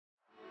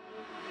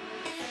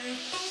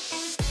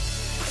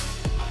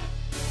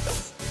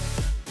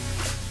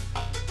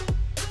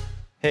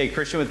Hey,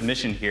 Christian with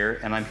Mission here,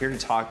 and I'm here to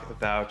talk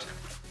about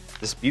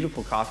this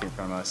beautiful coffee in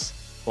front of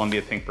us,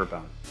 Columbia Pink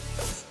Bourbon.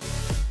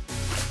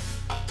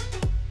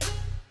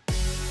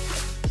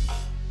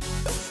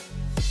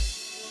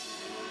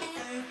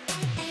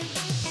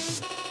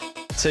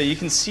 So you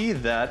can see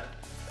that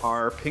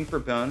our Pink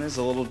Bourbon is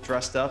a little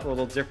dressed up, a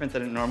little different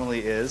than it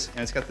normally is,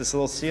 and it's got this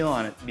little seal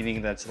on it, meaning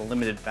that it's a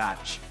limited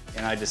batch.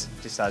 And I just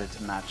decided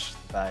to match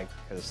the bag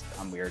because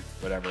I'm weird,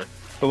 whatever.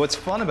 But what's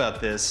fun about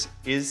this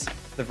is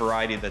the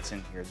variety that's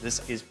in here.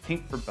 This is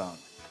Pink Bourbon.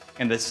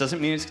 And this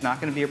doesn't mean it's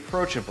not going to be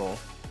approachable,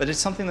 but it's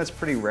something that's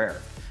pretty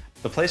rare.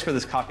 The place where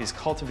this coffee is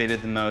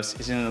cultivated the most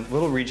is in a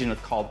little region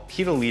called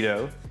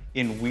Pitalito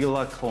in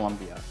Huila,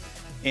 Colombia.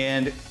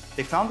 And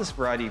they found this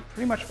variety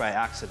pretty much by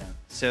accident.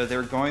 So they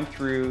were going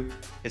through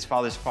his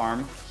father's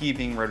farm, he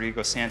being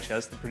Rodrigo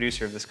Sanchez, the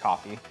producer of this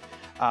coffee,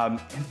 and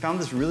found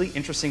this really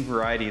interesting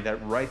variety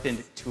that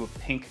ripened to a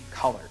pink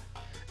color.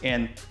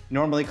 And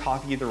normally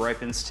coffee either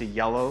ripens to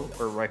yellow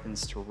or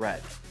ripens to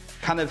red.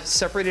 Kind of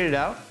separated it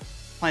out,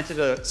 planted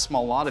a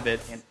small lot of it,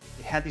 and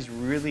it had these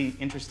really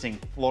interesting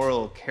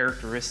floral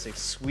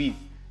characteristics, sweet,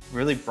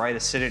 really bright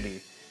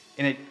acidity.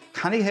 And it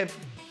kind of had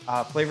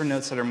flavor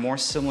notes that are more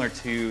similar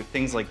to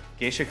things like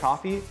geisha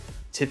coffee,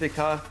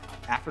 typica,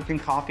 African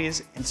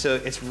coffees, and so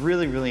it's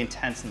really, really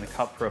intense in the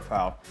cup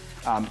profile.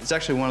 It's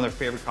actually one of their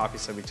favorite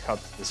coffees that we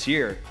cupped this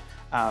year.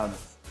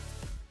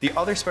 The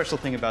other special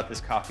thing about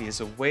this coffee is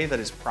the way that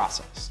it's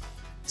processed.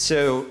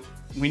 So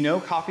we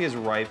know coffee is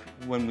ripe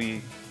when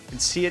we can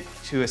see it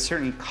to a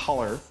certain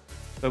color,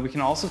 but we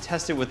can also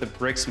test it with a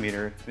Brix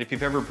meter. And if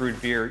you've ever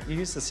brewed beer, you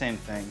use the same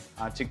thing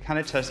to kind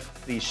of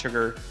test the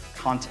sugar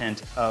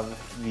content of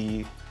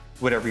the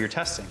whatever you're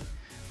testing.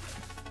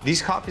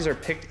 These coffees are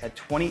picked at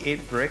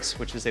 28 Brix,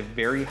 which is a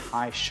very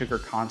high sugar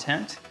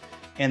content.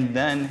 And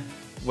then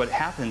what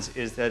happens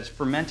is that it's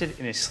fermented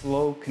in a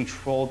slow,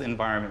 controlled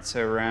environment,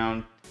 so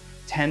around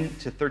 10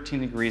 to 13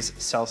 degrees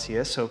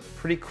Celsius, so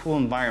pretty cool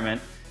environment.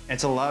 And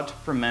it's allowed to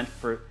ferment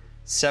for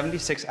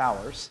 76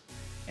 hours,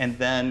 and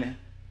then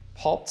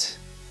pulped,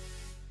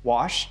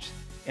 washed,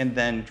 and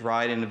then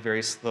dried in a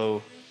very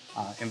slow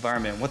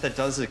environment. What that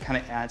does is it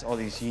kind of adds all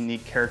these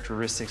unique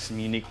characteristics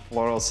and unique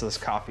florals to this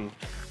coffee.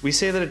 We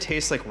say that it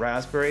tastes like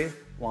raspberry,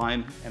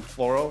 lime, and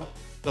floral.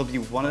 It'll be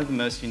one of the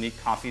most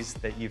unique coffees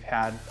that you've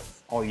had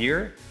all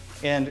year.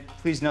 And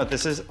please note,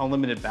 this is a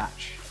limited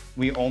batch.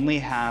 We only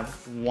have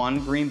one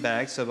green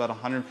bag, so about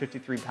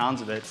 153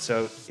 pounds of it.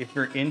 So if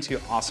you're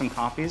into awesome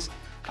coffees,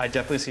 I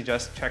definitely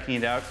suggest checking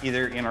it out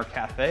either in our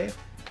cafe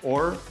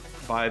or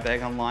buy a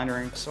bag online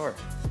or in a store.